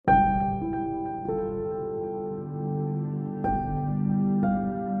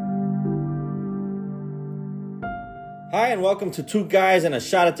Hi, and welcome to Two Guys and a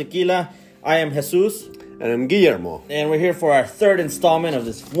Shot of Tequila. I am Jesus. And I'm Guillermo. And we're here for our third installment of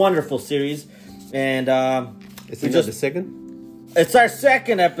this wonderful series. And Is it the second? It's our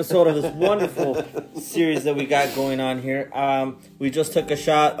second episode of this wonderful series that we got going on here. We just took a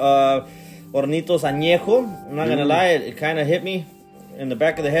shot of Hornitos Añejo. I'm not going to lie, it kind of hit me in the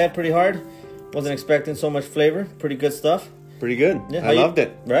back of the head pretty hard. Wasn't expecting so much flavor. Pretty good stuff. Pretty good. Yeah, I loved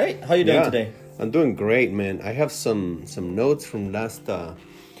it. Right? How you doing today? I'm doing great, man. I have some notes from last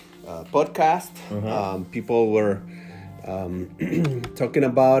podcast. People were talking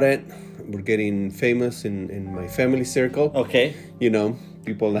about it. We're getting famous in my family circle. Okay. You know,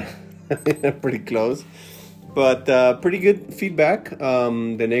 people are pretty close. But pretty good feedback.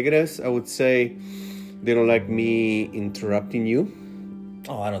 The negatives, I would say, they don't like me interrupting you.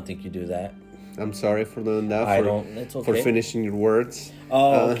 Oh, I don't think you do that. I'm sorry for doing that. It's okay. For finishing your words.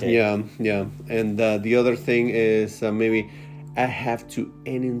 Oh, okay. Yeah. And the other thing is maybe I have to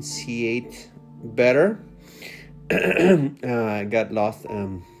enunciate better. I got lost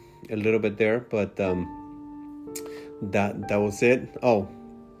a little bit there, but that was it. Oh,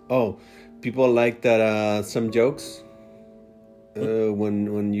 people like that some jokes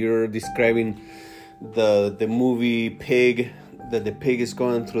when you're describing the movie Pig. That the pig is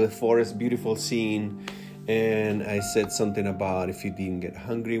going through the forest, beautiful scene, and I said something about if you didn't get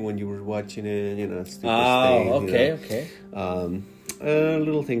hungry when you were watching it, stupid things. Okay.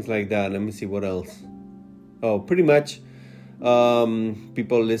 Little things like that. Let me see what else. Oh, pretty much.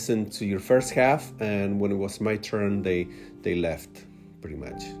 People listened to your first half, and when it was my turn, they left. Pretty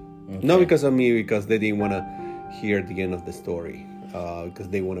much. Okay. Not because of me, because they didn't want to hear the end of the story. Because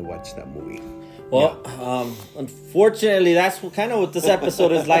they want to watch that movie. Well, unfortunately, that's kind of what this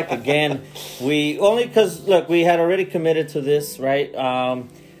episode is like again. We had already committed to this, right?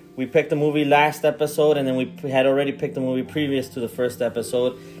 We picked the movie last episode, and then we had already picked the movie previous to the first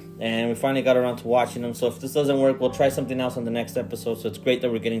episode, and we finally got around to watching them. So if this doesn't work, we'll try something else on the next episode. So it's great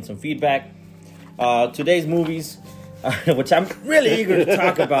that we're getting some feedback. Today's movies, which I'm really eager to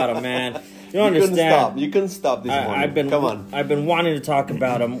talk about them, man. You don't understand. You couldn't stop this morning. Come on. I've been wanting to talk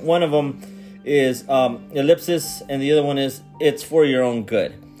about them. One of them is Ellipsis, and the other one is It's For Your Own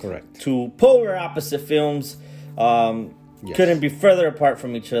Good. Correct. Two polar opposite films. Couldn't be further apart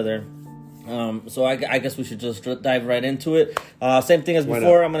from each other. So I guess we should just dive right into it. Same thing as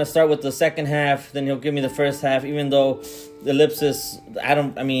before. I'm going to start with the second half. Then he'll give me the first half. Even though Ellipsis, you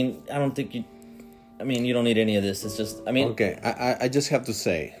don't need any of this. It's just, Okay, I just have to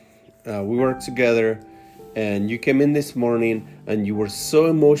say, we worked together. And you came in this morning and you were so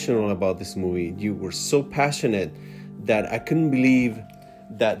emotional about this movie. You were so passionate that I couldn't believe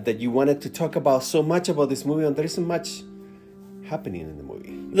that you wanted to talk about so much about this movie, and there isn't much happening in the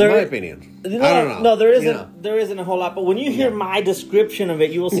movie. In my opinion. I don't know. No, there isn't. There isn't a whole lot. But when you hear my description of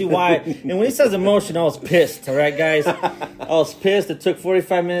it, you will see why. And when he says emotion, I was pissed. All right, guys? I was pissed. It took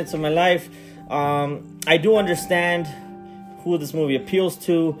 45 minutes of my life. I do understand who this movie appeals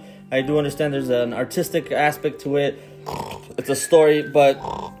to. I do understand there's an artistic aspect to it. It's a story, but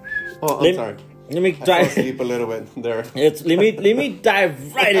I'm sorry. Let me I fell asleep a little bit there. Let me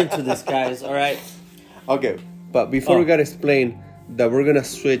dive right into this, guys. All right. Okay, but before we gotta explain that we're gonna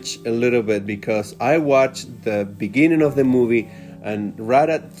switch a little bit because I watched the beginning of the movie, and right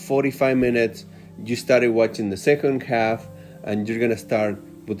at 45 minutes, you started watching the second half, and you're gonna start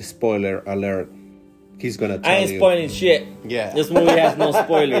with the spoiler alert. He's gonna tell you. I ain't spoiling shit. Yeah. This movie has no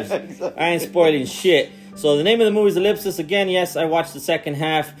spoilers. I ain't spoiling shit. So the name of the movie is Ellipsis. Again, yes, I watched the second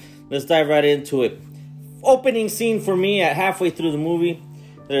half. Let's dive right into it. Opening scene for me at halfway through the movie.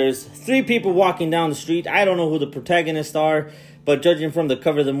 There's 3 people walking down the street. I don't know who the protagonists are, but judging from the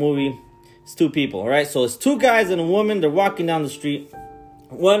cover of the movie, it's 2 people, all right? So it's 2 guys and a woman. They're walking down the street.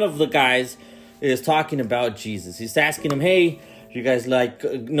 One of the guys is talking about Jesus. He's asking him, hey, you guys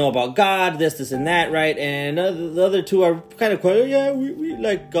know about God, this and that, right? And the other 2 are kind of quiet. Yeah, we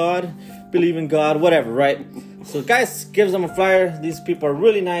like God, believe in God, whatever, right? So the guy gives them a flyer. These people are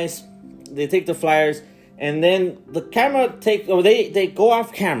really nice. They take the flyers, and then the camera they go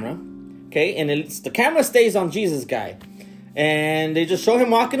off camera, okay? And the camera stays on Jesus guy, and they just show him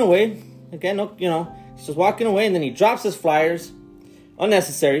walking away. Again, he's just walking away, and then he drops his flyers,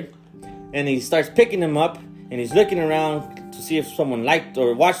 unnecessary, and he starts picking them up, and he's looking around to see if someone liked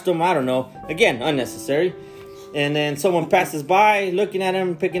or watched them. I don't know. Again, unnecessary. And then someone passes by, looking at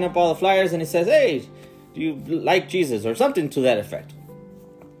him, picking up all the flyers, and he says, hey, do you like Jesus? Or something to that effect.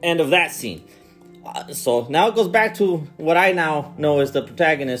 End of that scene. So now it goes back to what I now know is the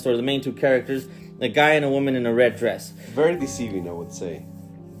protagonist or the main 2 characters, a guy and a woman in a red dress. Very deceiving, I would say.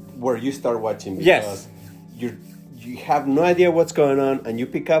 Where you start watching because you have no idea what's going on, and you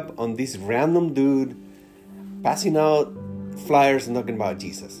pick up on this random dude passing out flyers and talking about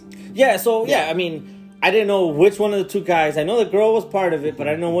Jesus. Yeah, so, yeah, I mean, I didn't know which one of the two guys. I know the girl was part of it, but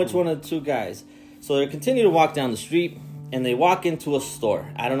I didn't know which one of the two guys. So they continue to walk down the street, and they walk into a store.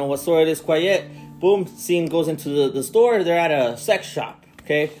 I don't know what store it is quite yet. Boom, scene goes into the store. They're at a sex shop,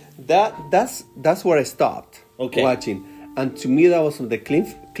 okay? That's where I stopped watching. And to me, that was on the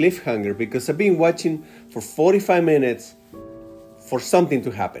cliffhanger, because I've been watching for 45 minutes for something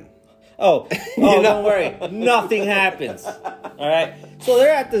to happen. Oh, don't worry. Nothing happens. All right. So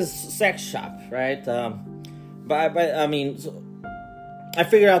they're at this sex shop, right? But I mean, I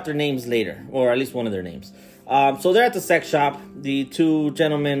figured out their names later, or at least one of their names. So they're at the sex shop. The two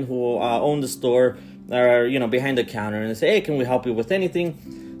gentlemen who own the store are, behind the counter, and they say, "Hey, can we help you with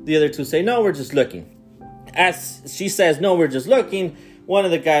anything?" The other two say, "No, we're just looking." As she says, "No, we're just looking," one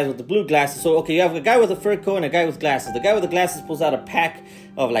of the guys with the blue glasses. So, okay, you have a guy with a fur coat and a guy with glasses. The guy with the glasses pulls out a pack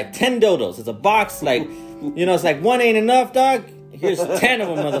of like 10 dildos. It's a box, like, it's like one ain't enough, dog. Here's 10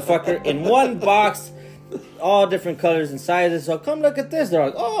 of them, motherfucker, in one box, all different colors and sizes. So come look at this. They're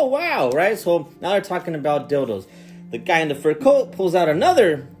like, "Oh, wow," right? So now they're talking about dildos. The guy in the fur coat pulls out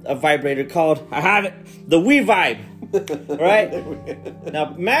another vibrator called, I have it, the We Vibe, right?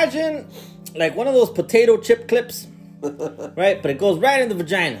 Now imagine like one of those potato chip clips, right? But it goes right in the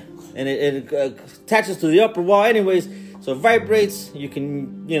vagina, and it attaches to the upper wall anyways, so it vibrates. You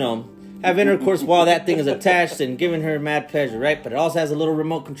can, have intercourse while that thing is attached and giving her mad pleasure, right? But it also has a little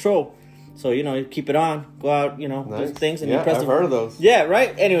remote control. So, you keep it on, go out, nice. do things. And yeah, you press I've heard of those. Yeah,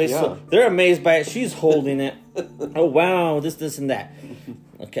 right? Anyways, so they're amazed by it. She's holding it. Oh, wow, this, and that.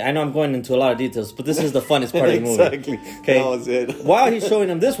 Okay, I know I'm going into a lot of details, but this is the funnest part of the movie. Exactly. Okay. That was it. While he's showing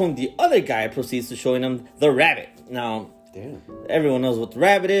them this one, the other guy proceeds to showing them the rabbit. Now, everyone knows what the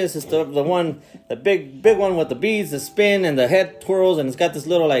rabbit is. It's the one, the big one with the beads, the spin, and the head twirls, and it's got this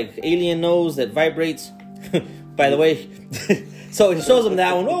little, like, alien nose that vibrates. By the way... So he shows him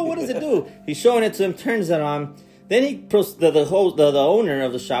that one. Oh, what does it do? He's showing it to him, turns it on. Then the owner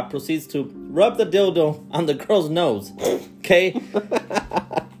of the shop proceeds to rub the dildo on the girl's nose. Okay?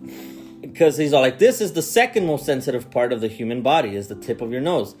 Because he's all like, this is the second most sensitive part of the human body, is the tip of your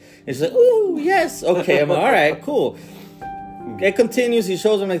nose. And she's like, ooh, yes. Okay, I'm all right, cool. It continues. He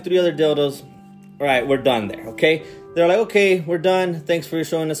shows him like 3 other dildos. All right, we're done there, okay? They're like, okay, we're done. Thanks for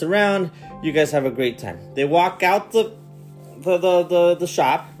showing us around. You guys have a great time. They walk out the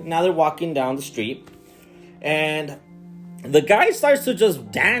shop. Now they're walking down the street, and the guy starts to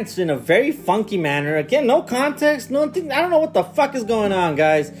just dance in a very funky manner. Again, no context, nothing. I don't know what the fuck is going on,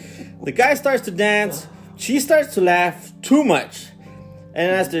 guys. The guy starts to dance. She starts to laugh too much, and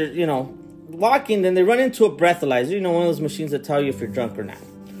as they're walking, then they run into a breathalyzer. One of those machines that tell you if you're drunk or not.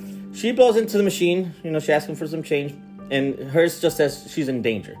 She blows into the machine. She asks him for some change, and hers just says she's in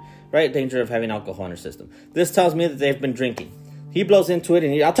danger. Right? Danger of having alcohol in her system. This tells me that they've been drinking. He blows into it,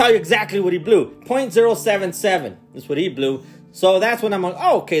 and I'll tell you exactly what he blew. 0.077 is what he blew. So that's when I'm like,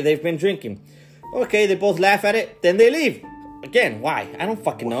 oh, okay, they've been drinking. Okay, they both laugh at it. Then they leave. Again, why? I don't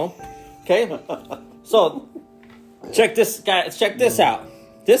fucking know. Okay? So, check this out.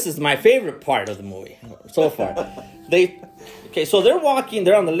 This is my favorite part of the movie so far. So they're walking.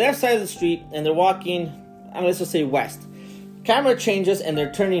 They're on the left side of the street, and they're walking, let's just say west. Camera changes and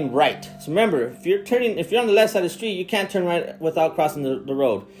they're turning right. So remember, if you're on the left side of the street, you can't turn right without crossing the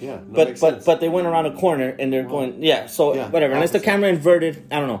road. Yeah, but they went around a corner and they're going whatever. Unless the camera inverted,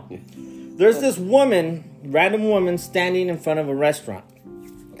 I don't know. Yeah. There's this random woman standing in front of a restaurant,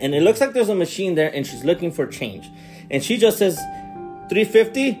 and it looks like there's a machine there, and she's looking for change, and she just says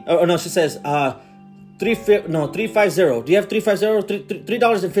 $3.50. Oh no, she says $350. Do you have $3.50?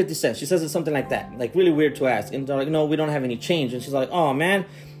 $3.50. She says it's something like that. Like really weird to ask. And they're like, no, we don't have any change. And she's like, oh man,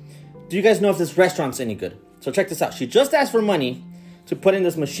 do you guys know if this restaurant's any good? So check this out. She just asked for money to put in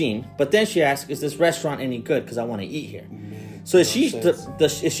this machine, but then she asks, is this restaurant any good? Because I want to eat here. So is she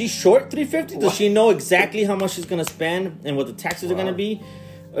short $3.50? Does she know exactly how much she's gonna spend and what the taxes are gonna be?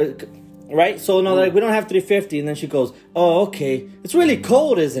 Right? So no, they're like, we don't have $3.50. And then she goes, oh, okay. It's really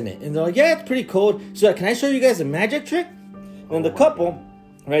cold, isn't it? And they're like, yeah, it's pretty cold. She's like, can I show you guys a magic trick? And the couple,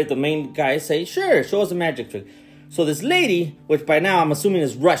 right, the main guy say, sure, show us a magic trick. So this lady, which by now I'm assuming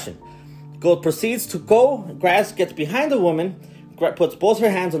is Russian, proceeds to gets behind the woman, puts both her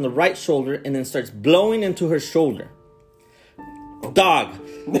hands on the right shoulder, and then starts blowing into her shoulder. Dog,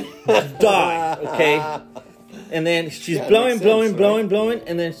 okay? And then she's blowing,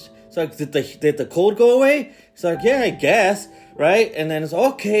 and then... It's like, did the cold go away? It's like, yeah, I guess, right? And then it's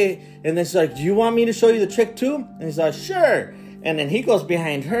okay. And then she's like, do you want me to show you the trick too? And he's like, sure. And then he goes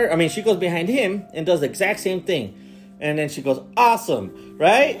behind her. She goes behind him and does the exact same thing. And then she goes, awesome,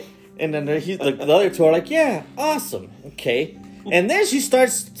 right? And then the other two are like, yeah, awesome, okay. And then she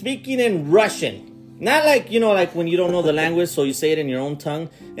starts speaking in Russian. Not like, like when you don't know the language, so you say it in your own tongue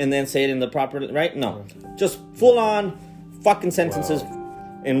and then say it in the proper, right? No, just full on fucking sentences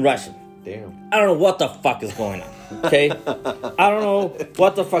in Russian. Damn. I don't know what the fuck is going on, okay? I don't know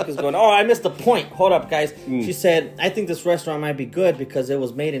what the fuck is going on. Oh, I missed the point. Hold up, guys. She said, I think this restaurant might be good because it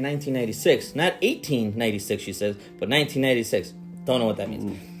was made in 1996. Not 1896, she says, but 1996. Don't know what that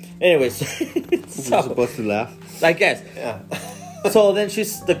means. Anyways. You're supposed to laugh? I guess. Yeah. So then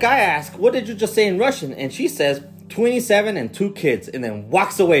the guy asks, what did you just say in Russian? And she says, 27 and 2 kids. And then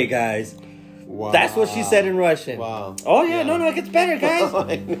walks away, guys. Wow. That's what she said in Russian. Wow. Oh, yeah. No, it gets better,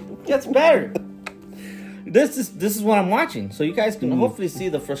 guys. It gets better. This is what I'm watching. So you guys can hopefully see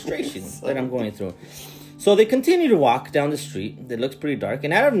the frustration that I'm going through. So they continue to walk down the street. It looks pretty dark.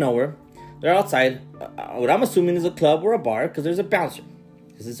 And out of nowhere, they're outside what I'm assuming is a club or a bar because there's a bouncer.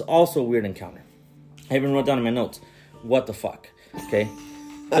 This is also a weird encounter. I even wrote down in my notes, what the fuck? Okay.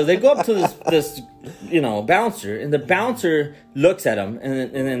 So they go up to this bouncer, and the bouncer looks at him,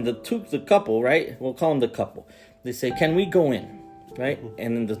 and then the couple, right? We'll call them the couple. They say, "Can we go in?" Right?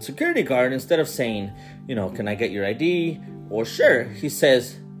 And then the security guard, instead of saying, "Can I get your ID?" or "Sure," he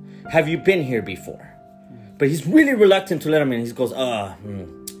says, "Have you been here before?" But he's really reluctant to let him in. He goes, have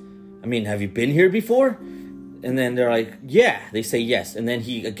you been here before?" And then they're like, "Yeah." They say yes, and then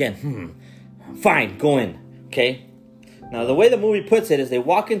he again, "Fine, go in." Okay. Now, the way the movie puts it is they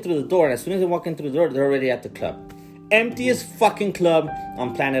walk in through the door, and as soon as they walk in through the door, they're already at the club. Emptiest fucking club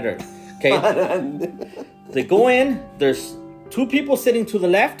on planet Earth. Okay? They go in, there's 2 people sitting to the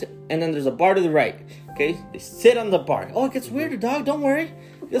left, and then there's a bar to the right. Okay? They sit on the bar. Oh, it gets weirder, dog. Don't worry.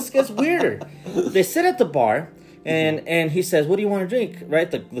 This gets weirder. They sit at the bar, and he says, "What do you want to drink?" Right?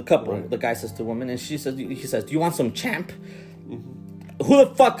 The couple. Right. The guy says to the woman, and he says, "Do you want some champ?" Who the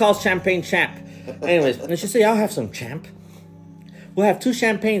fuck calls champagne champ? Anyways, and she says, "I'll have some champ. We'll have 2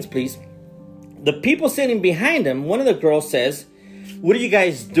 champagnes, please." The people sitting behind him, one of the girls says, "What are you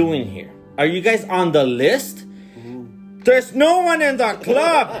guys doing here? Are you guys on the list?" There's no one in the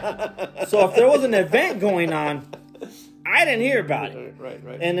club. So if there was an event going on, I didn't hear about it. Right.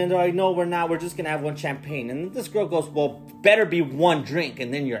 And then they're like, "No, we're not. We're just going to have 1 champagne." And this girl goes, "Well, better be 1 drink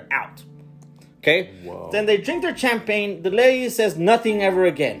and then you're out." Okay? Whoa. Then they drink their champagne. The lady says nothing ever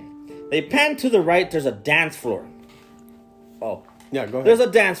again. They pan to the right. There's a dance floor. Oh. Yeah, go ahead. There's a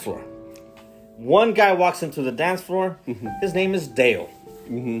dance floor. One guy walks into the dance floor. His name is Dale.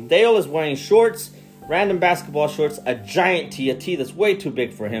 Dale is wearing shorts, random basketball shorts, a giant tee, a tee that's way too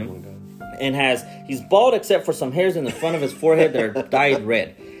big for him. Oh my God. And he's bald except for some hairs in the front of his forehead that are dyed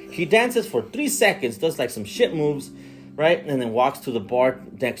red. He dances for 3 seconds, does like some shit moves, right? And then walks to the bar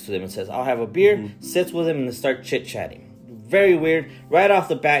next to them and says, "I'll have a beer," sits with him, and they start chit-chatting. Very weird. Right off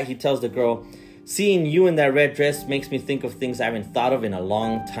the bat, he tells the girl, "Seeing you in that red dress makes me think of things I haven't thought of in a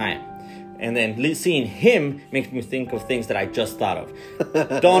long time." And then seeing him makes me think of things that I just thought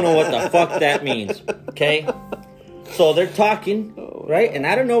of. Don't know what the fuck that means. Okay? So they're talking, right? And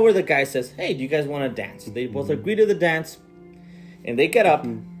I don't know where the guy says, "Hey, do you guys want to dance?" They both agree to the dance. And they get up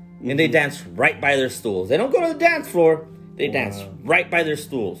and they dance right by their stools. They don't go to the dance floor. They dance right by their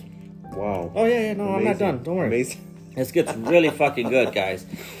stools. Wow. Oh, yeah, no, amazing. I'm not done. Don't worry. Amazing. This gets really fucking good, guys.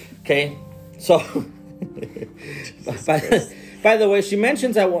 Okay? So, by the way, she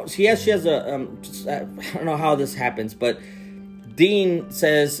mentions that she has a, I don't know how this happens, but Dean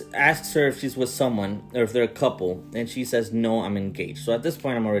asks her if she's with someone, or if they're a couple, and she says, "No, I'm engaged." So at this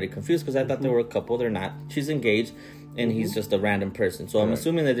point, I'm already confused, because I thought they were a couple. They're not. She's engaged, and he's just a random person. So I'm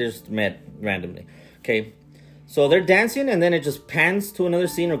assuming that they just met randomly. Okay? So they're dancing, and then it just pans to another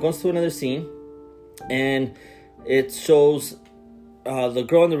scene, or goes to another scene, and it shows the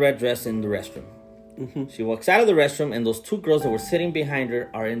girl in the red dress in the restroom. She walks out of the restroom, and those 2 girls that were sitting behind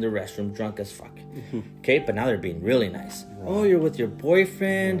her are in the restroom drunk as fuck. Okay, but now they're being really nice. Right. "Oh, you're with your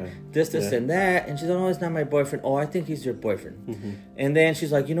boyfriend, this, and that." And she's like, "Oh, it's not my boyfriend." "Oh, I think he's your boyfriend." And then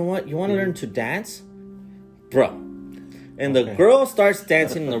she's like, "You know what? You want to learn to dance? Bro." And the girl starts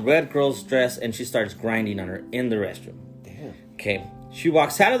dancing in the red girl's dress, and she starts grinding on her in the restroom. Damn. Okay. She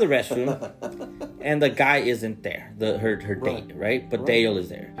walks out of the restroom, and the guy isn't there, her date, right? But Dale is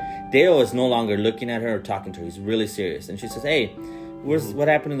there. Dale is no longer looking at her or talking to her. He's really serious. And she says, "Hey, what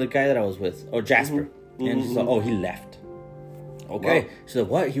happened to the guy that I was with? Oh, Jasper." And she's like, "Oh, he left." Okay. Wow. She's like,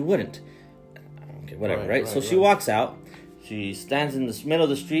 "What? He wouldn't." Okay, whatever, right? So she walks out. She stands in the middle of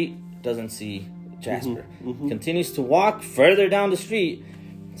the street, doesn't see Jasper. Continues to walk further down the street,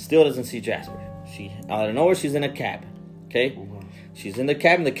 still doesn't see Jasper. She, out of nowhere, she's in a cab. Okay? She's in the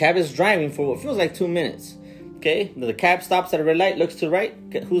cab, and the cab is driving for what feels like 2 minutes. Okay, the cab stops at a red light, looks to the right.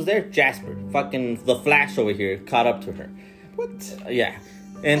 Who's there? Jasper. Fucking the Flash over here, caught up to her. What? Yeah.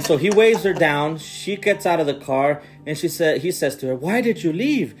 And so he waves her down. She gets out of the car, and he says to her, "Why did you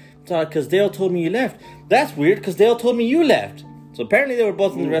leave?" Because Dale told me you left. That's weird, because Dale told me you left. So apparently they were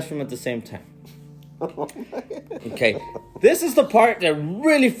both in the restroom at the same time. Okay, this is the part that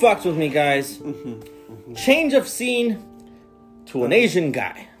really fucks with me, guys. Change of scene to an Asian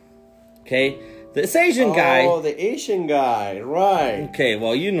guy. Okay, this Asian guy. Oh, the Asian guy, right? Okay,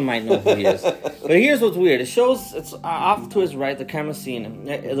 well, you might know who he is. But here's what's weird. It shows it's off to his right. The camera's seeing him.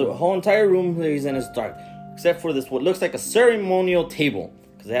 The whole entire room that he's in is dark, except for this what looks like a ceremonial table,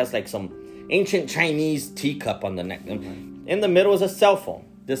 because it has like some ancient Chinese teacup on the neck. In the middle is a cell phone.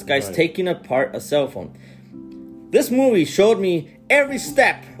 This guy's taking apart a cell phone. This movie showed me every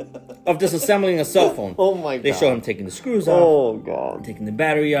step of disassembling a cell phone. Oh my god. They show him taking the screws off. Oh god. Taking the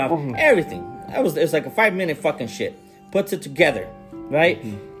battery off. Everything. It's like a 5-minute fucking shit. Puts it together. Right?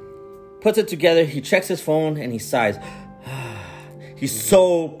 Puts it together. He checks his phone and he sighs. He's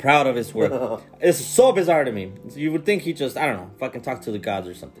so proud of his work. It's so bizarre to me. You would think he just, I don't know, fucking talk to the gods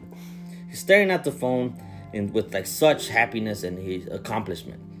or something. He's staring at the phone with like such happiness and his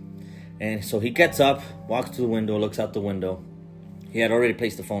accomplishment. And so he gets up, walks to the window, looks out the window. He had already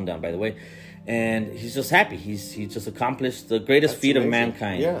placed the phone down, by the way. And he's just happy. He just accomplished the greatest feat of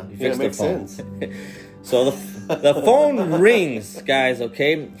mankind. Yeah, he fixed makes the phone. sense. So the phone rings, guys,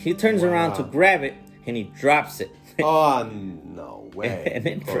 okay? He turns around to grab it, and he drops it. Oh, no way. And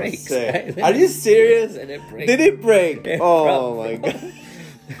it breaks. Guys. Are you serious? And it breaks. Did it break? Oh, my God.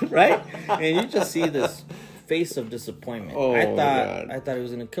 Right? And you just see this face of disappointment. Oh, I thought he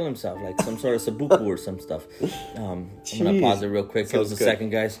was gonna kill himself, like some sort of sabuku or some stuff. I'm gonna pause it real quick. Give us a second,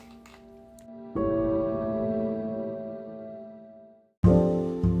 guys.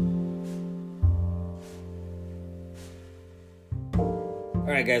 All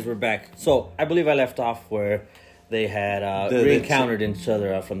right, guys, we're back. So I believe I left off where they had re-encountered each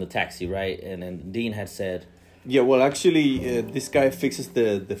other from the taxi, right? And then Dean had said, yeah, well, actually, this guy fixes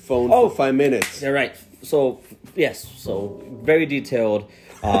the phone for 5 minutes. You're right. So, yes. So, very detailed.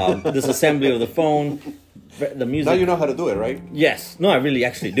 This assembly of the phone, the music. Now you know how to do it, right? Yes. No, I really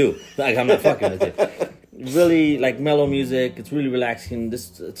actually do. Like, I'm not fucking with it. Really, like, mellow music. It's really relaxing.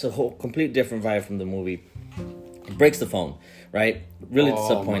 It's a whole complete different vibe from the movie. It breaks the phone, right? Really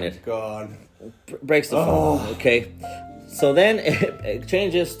disappointed. Oh, my God. Breaks the phone, okay? So then it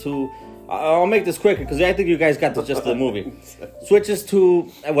changes to... I'll make this quicker because I think you guys got the gist of the movie. Switches to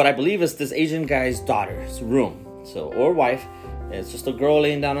what I believe is this Asian guy's daughter's room, or wife. It's just a girl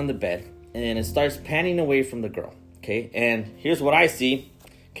laying down on the bed, and it starts panning away from the girl. Okay, and here's what I see.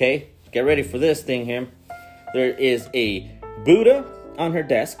 Okay, get ready for this thing here. There is a Buddha on her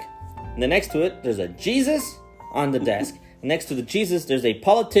desk, and then next to it there's a Jesus on the desk. Next to the Jesus, there's a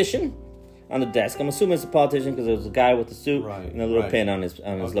politician on the desk. I'm assuming it's a politician because there's a guy with a suit and a little pin on his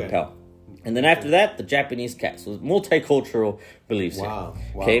lapel. And then after that, the Japanese cat. So multicultural beliefs here.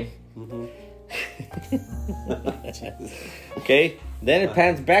 Okay? Okay? Then it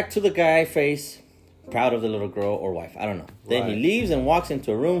pans back to the guy face, proud of the little girl or wife. I don't know. Then he leaves and walks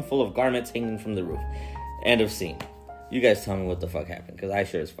into a room full of garments hanging from the roof. End of scene. You guys tell me what the fuck happened, because I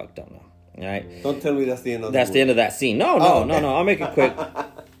sure as fuck don't know. All right? Don't tell me that's the end of That's the end of that scene. No. I'll make it quick.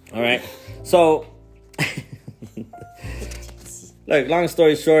 All right? So... Look, long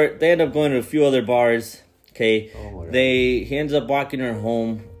story short, they end up going to a few other bars. Okay, he ends up walking her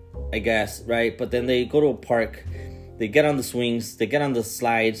home, I guess, right? But then they go to a park. They get on the swings. They get on the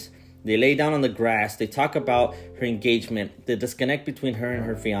slides. They lay down on the grass. They talk about her engagement, the disconnect between her and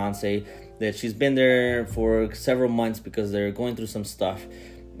her fiance. That she's been there for several months because they're going through some stuff,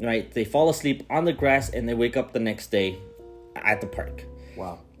 right? They fall asleep on the grass and they wake up the next day at the park.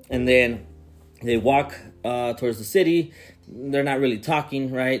 Wow. And then they walk towards the city. They're not really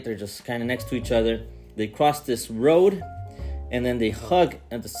talking, right? They're just kind of next to each other. They cross this road, and then they hug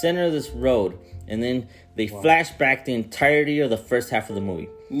at the center of this road, and then they flash back the entirety of the first half of the movie.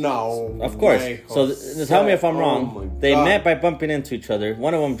 No, of course. So tell me if I'm wrong. They met by bumping into each other.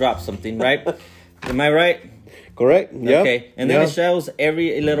 One of them dropped something, right? Am I right? Correct. Yeah. Okay. And then it shows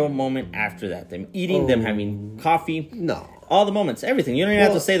every little moment after that. Them eating, them having coffee. No. All the moments, everything. You don't even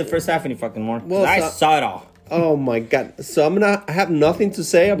have to say the first half any fucking more. Well, I saw it all. Oh my God. So I have nothing to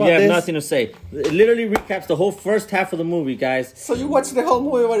say about this? You have nothing to say. It literally recaps the whole first half of the movie, guys. So you watched the whole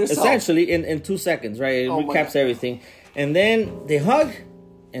movie by yourself? Essentially, in 2 seconds, right? It recaps everything. And then they hug,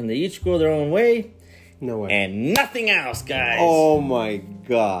 and they each go their own way. No way. And nothing else, guys. Oh my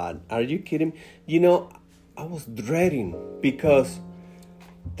God. Are you kidding me? You know, I was dreading because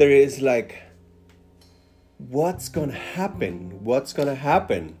there is like what's gonna happen? What's gonna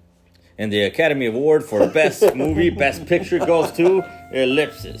happen? And the Academy Award for Best Movie, Best Picture goes to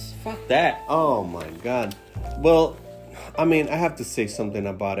Ellipsis. Fuck that. Oh my God. Well, I mean, I have to say something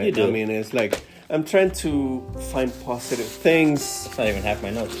about it. You do. I mean, it's like I'm trying to find positive things. It's not even half my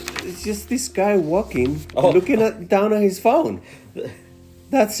notes. It's just this guy walking, looking down at his phone.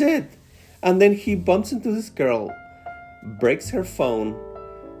 That's it. And then he bumps into this girl, breaks her phone.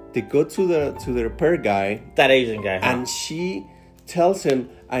 They go to the repair guy. That Asian guy, huh? And she tells him,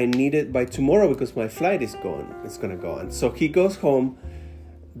 I need it by tomorrow because my flight is going. It's gonna go. And so he goes home.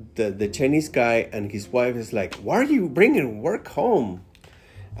 The Chinese guy and his wife is like, why are you bringing work home?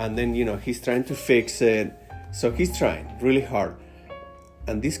 And then, he's trying to fix it. So he's trying really hard.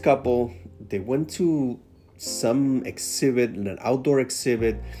 And this couple, they went to some exhibit, an outdoor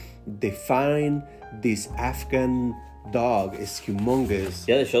exhibit. They find this Afghan dog. It's humongous.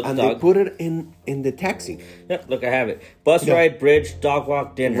 Yeah, they showed the and dog. And they put it in the taxi. Yep, look, I have it. Bus ride, bridge, dog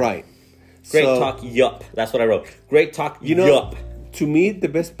walk, dinner. Right. Great talk, yup. That's what I wrote. Great talk, yup. To me, the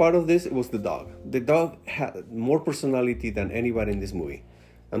best part of this was the dog. The dog had more personality than anybody in this movie.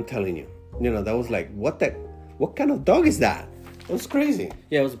 I'm telling you. That was like, what kind of dog is that? It was crazy.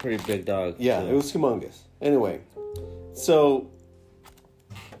 Yeah, it was a pretty big dog. Yeah, it was humongous. Anyway, so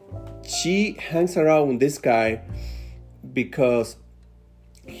she hangs around with this guy because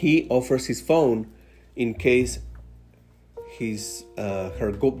he offers his phone in case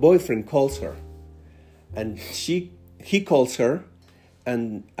her boyfriend calls her. And he calls her,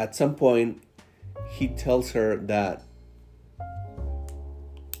 and at some point he tells her that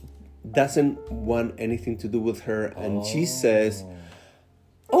doesn't want anything to do with her, and she says,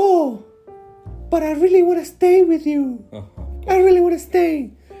 oh, but I really want to stay with you. I really want to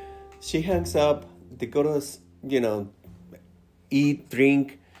stay. She hangs up. They go to eat,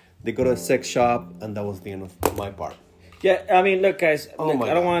 drink. They go to a sex shop, and that was the end of my part. Yeah, I mean, look, guys, I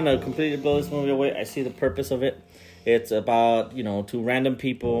don't want to completely blow this movie away. I see the purpose of it. It's about, two random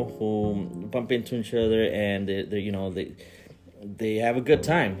people who bump into each other, and they have a good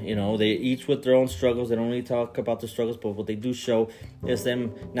time. They each with their own struggles. They don't really talk about the struggles, but what they do show is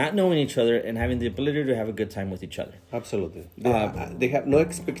them not knowing each other and having the ability to have a good time with each other. Absolutely. They have no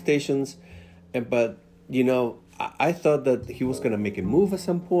expectations, but, I thought that he was going to make a move at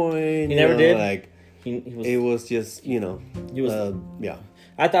some point. He never did. It was just, He was. yeah.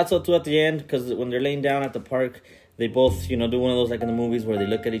 I thought so too at the end, because when they're laying down at the park, they both, do one of those like in the movies where they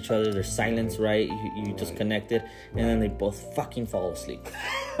look at each other, there's silence, right? You just connected, and then they both fucking fall asleep.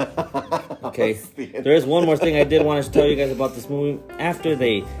 Okay. There is one more thing I did want to tell you guys about this movie. After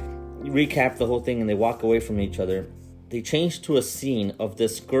they recap the whole thing and they walk away from each other, they change to a scene of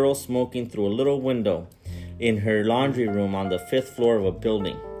this girl smoking through a little window in her laundry room on the 5th floor of a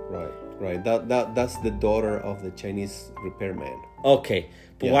building. Right. That's the daughter of the Chinese repairman. Okay,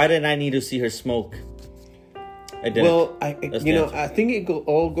 but why did I need to see her smoke? I didn't. Well, I think it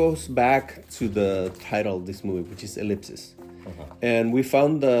all goes back to the title of this movie, which is Ellipsis. And we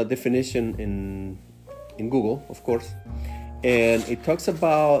found the definition in Google, of course, and it talks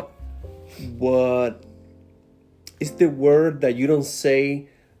about what is the word that you don't say,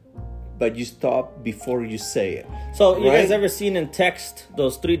 but you stop before you say it. So you guys ever seen in text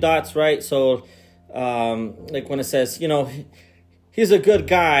those 3 dots, right? So like when it says, he's a good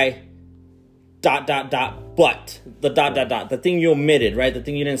guy, ... but the ... the thing you omitted, right? The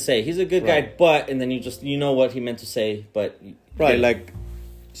thing you didn't say. He's a good guy, but, and then you know what he meant to say, but like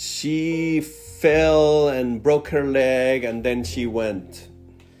she fell and broke her leg, and then she went,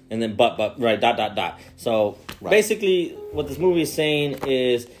 and then but right ... So basically, what this movie is saying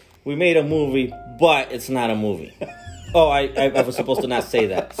is, we made a movie, but it's not a movie. Oh, I was supposed to not say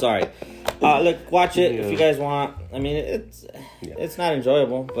that. Sorry. Look, watch it if you guys want. I mean, it's not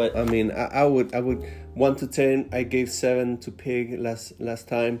enjoyable, but I mean, I would 1 to 10. I gave 7 to Pig last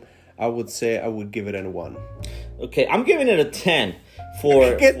time. I would say I would give it a 1. Okay, I'm giving it a 10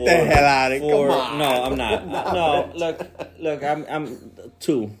 for Get the hell out of it. Come on. No, I'm not. No, look, I'm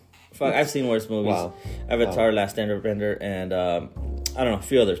 2. Fuck, I've seen worse movies. Wow. Avatar, Last Airbender, and I don't know, a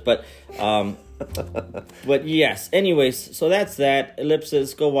few others, but but yes. Anyways, so that's that.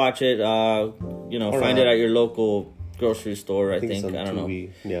 Ellipsis, go watch it. Find it at your local grocery store. I think I don't Tubi.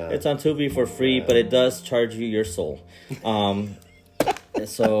 know. Yeah, it's on Tubi for free, but it does charge you your soul.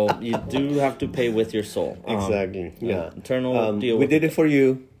 So you do have to pay with your soul. Exactly. Yeah. Eternal deal. We did it for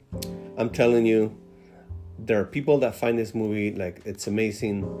you. I'm telling you, there are people that find this movie like it's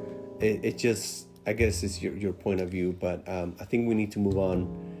amazing. It just, I guess, it's your point of view, but I think we need to move on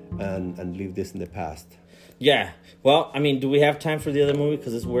and leave this in the past. Yeah. Well, I mean, do we have time for the other movie?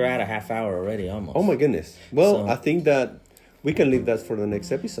 Because we're at a half hour already, almost. Oh my goodness. Well, I think that we can leave that for the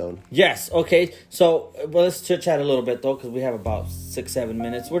next episode. Yes. Okay. So, well, let's chit chat a little bit though, because we have about 6-7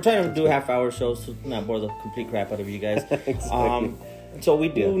 minutes. We're trying to do half-hour shows to not bore the complete crap out of you guys. Exactly. So we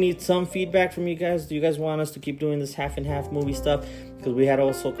do need some feedback from you guys. Do you guys want us to keep doing this half and half movie stuff? Because we had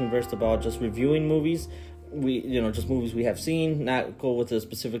also conversed about just reviewing movies. Just movies we have seen, not go with a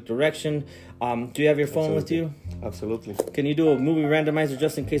specific direction. Do you have your phone with you? Absolutely. Can you do a movie randomizer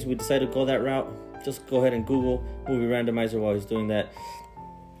just in case we decide to go that route? Just go ahead and Google movie randomizer while he's doing that.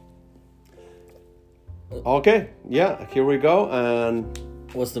 Okay, yeah, here we go. And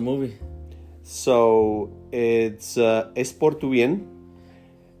what's the movie? So it's Es por tu bien.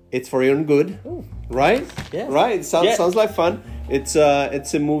 It's for your own good. Ooh. Right? Yeah. Right. It sounds like fun. It's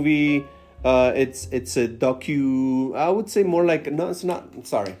a movie. It's a docu. I would say more like it's not.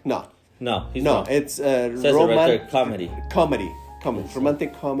 Sorry, no. No, he's wrong. It's romantic comedy. Comedy,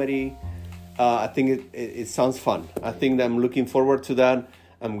 romantic comedy. I think it sounds fun. I think that I'm looking forward to that.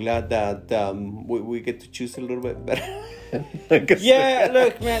 I'm glad that we get to choose a little bit better. Yeah,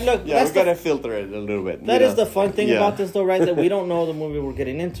 look. Yeah, we gotta filter it a little bit. That is the fun thing about this, though, right? That we don't know the movie we're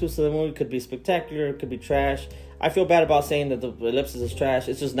getting into, so the movie could be spectacular, it could be trash. I feel bad about saying that the Ellipsis is trash.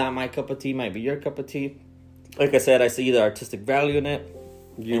 It's just not my cup of tea. Might be your cup of tea. Like I said, I see the artistic value in it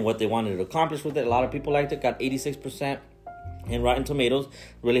and what they wanted to accomplish with it. A lot of people liked it. Got 86% in Rotten Tomatoes,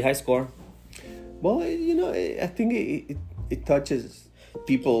 really high score. Well, I think it touches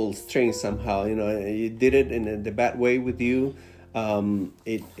people's strengths somehow. It did it in the bad way with you.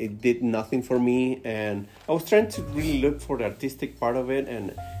 It did nothing for me, and I was trying to really look for the artistic part of it,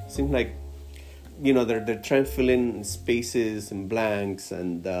 and it seemed like they're trying to fill in spaces and blanks,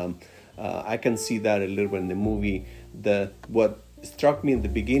 and I can see that a little bit in the movie. What struck me in the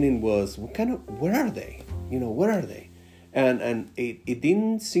beginning was where are they? Where are they? And it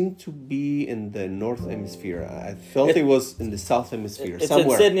didn't seem to be in the North Hemisphere. I felt it was in the South Hemisphere. It's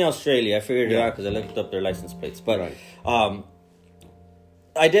somewhere. in Sydney, Australia. I figured it out because I looked up their license plates. But right.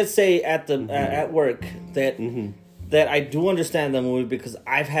 I did say at work that I do understand the movie because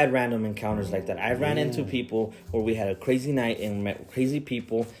I've had random encounters like that. I've ran into people where we had a crazy night and met crazy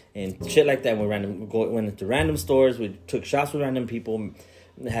people and shit like that. We went into random stores. We took shots with random people.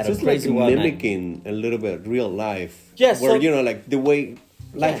 Had so a crazy like wild mimicking night. A little bit real life. Yes, where like the way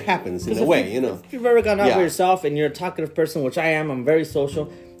life happens in a way. If you've ever gone out by yourself and you're a talkative person, which I am, I'm very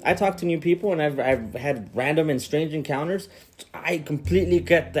social. I talk to new people and I've had random and strange encounters. I completely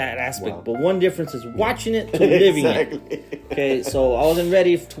get that aspect. Wow. But one difference is watching it to living it. Okay, so I wasn't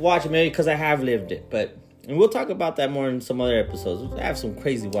ready to watch it maybe because I have lived it. And we'll talk about that more in some other episodes. I have some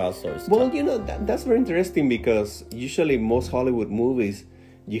crazy wild stories. Well, that's very interesting because usually most Hollywood movies,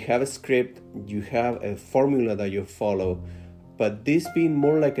 you have a script, you have a formula that you follow. But this being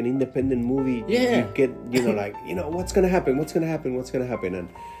more like an independent movie, you get, what's going to happen? And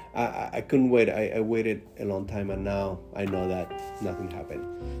I couldn't wait. I waited a long time, and now I know that nothing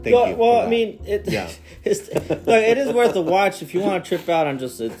happened. Thank you. Well, I mean, it is worth a watch if you want to trip out on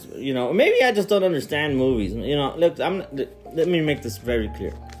just, maybe I just don't understand movies. Look, let me make this very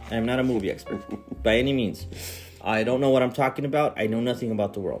clear. I am not a movie expert by any means. I don't know what I'm talking about. I know nothing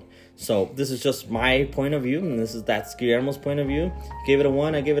about the world. So this is just my point of view, and that's Guillermo's point of view. Gave it a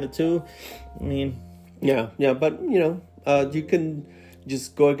 1, I gave it a 2. I mean, yeah, but you can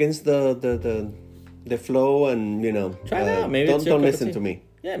just go against the flow, and try it out. Maybe don't listen to me.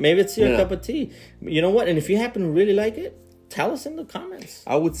 Yeah, maybe it's your cup of tea. You know what? And if you happen to really like it, tell us in the comments.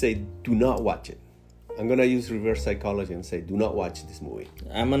 I would say do not watch it. I'm going to use reverse psychology and say, do not watch this movie.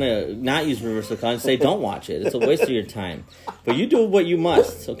 I'm going to not use reverse psychology and say, don't watch it. It's a waste of your time. But you do what you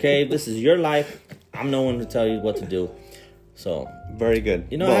must, okay? This is your life. I'm no one to tell you what to do. So, very good.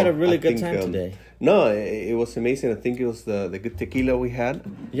 I had a really good time today. No, it was amazing. I think it was the good tequila we had.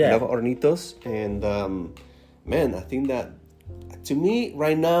 Yeah. Lava Hornitos. And, man, I think that, to me,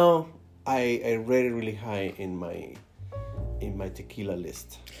 right now, I rate it really high in my tequila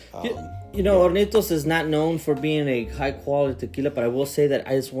list. Hornitos is not known for being a high quality tequila, but I will say that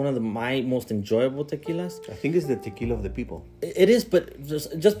it's one of my most enjoyable tequilas. I think it's the tequila of the people. It is, but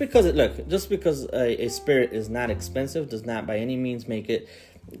just because a spirit is not expensive does not by any means make it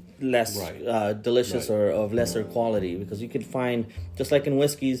less delicious or of lesser quality. Because you can find, just like in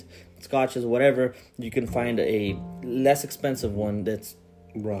whiskeys, scotches, whatever, you can find a less expensive one that's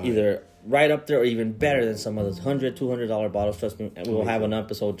either right up there or even better than some of those $100, $200 bottles. Trust me, we'll have an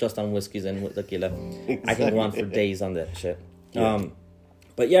episode just on whiskeys and tequila. Exactly. I can go on for days on that shit. Yeah.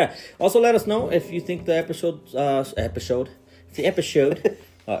 But yeah, also let us know if you think the episode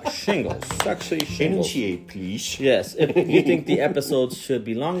Shingles. Actually, shingles. Initiate, please. Yes. If you think the episodes should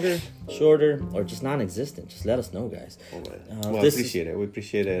be longer, shorter, or just non-existent, just let us know, guys. Well, we appreciate it. We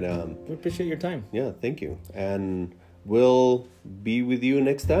appreciate it. We appreciate your time. Yeah, thank you. And we'll be with you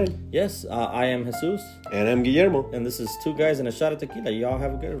next time. Yes, I am Jesus. And I'm Guillermo. And this is Two Guys and a Shot of Tequila. Y'all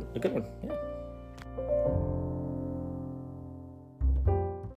have a good one. Yeah.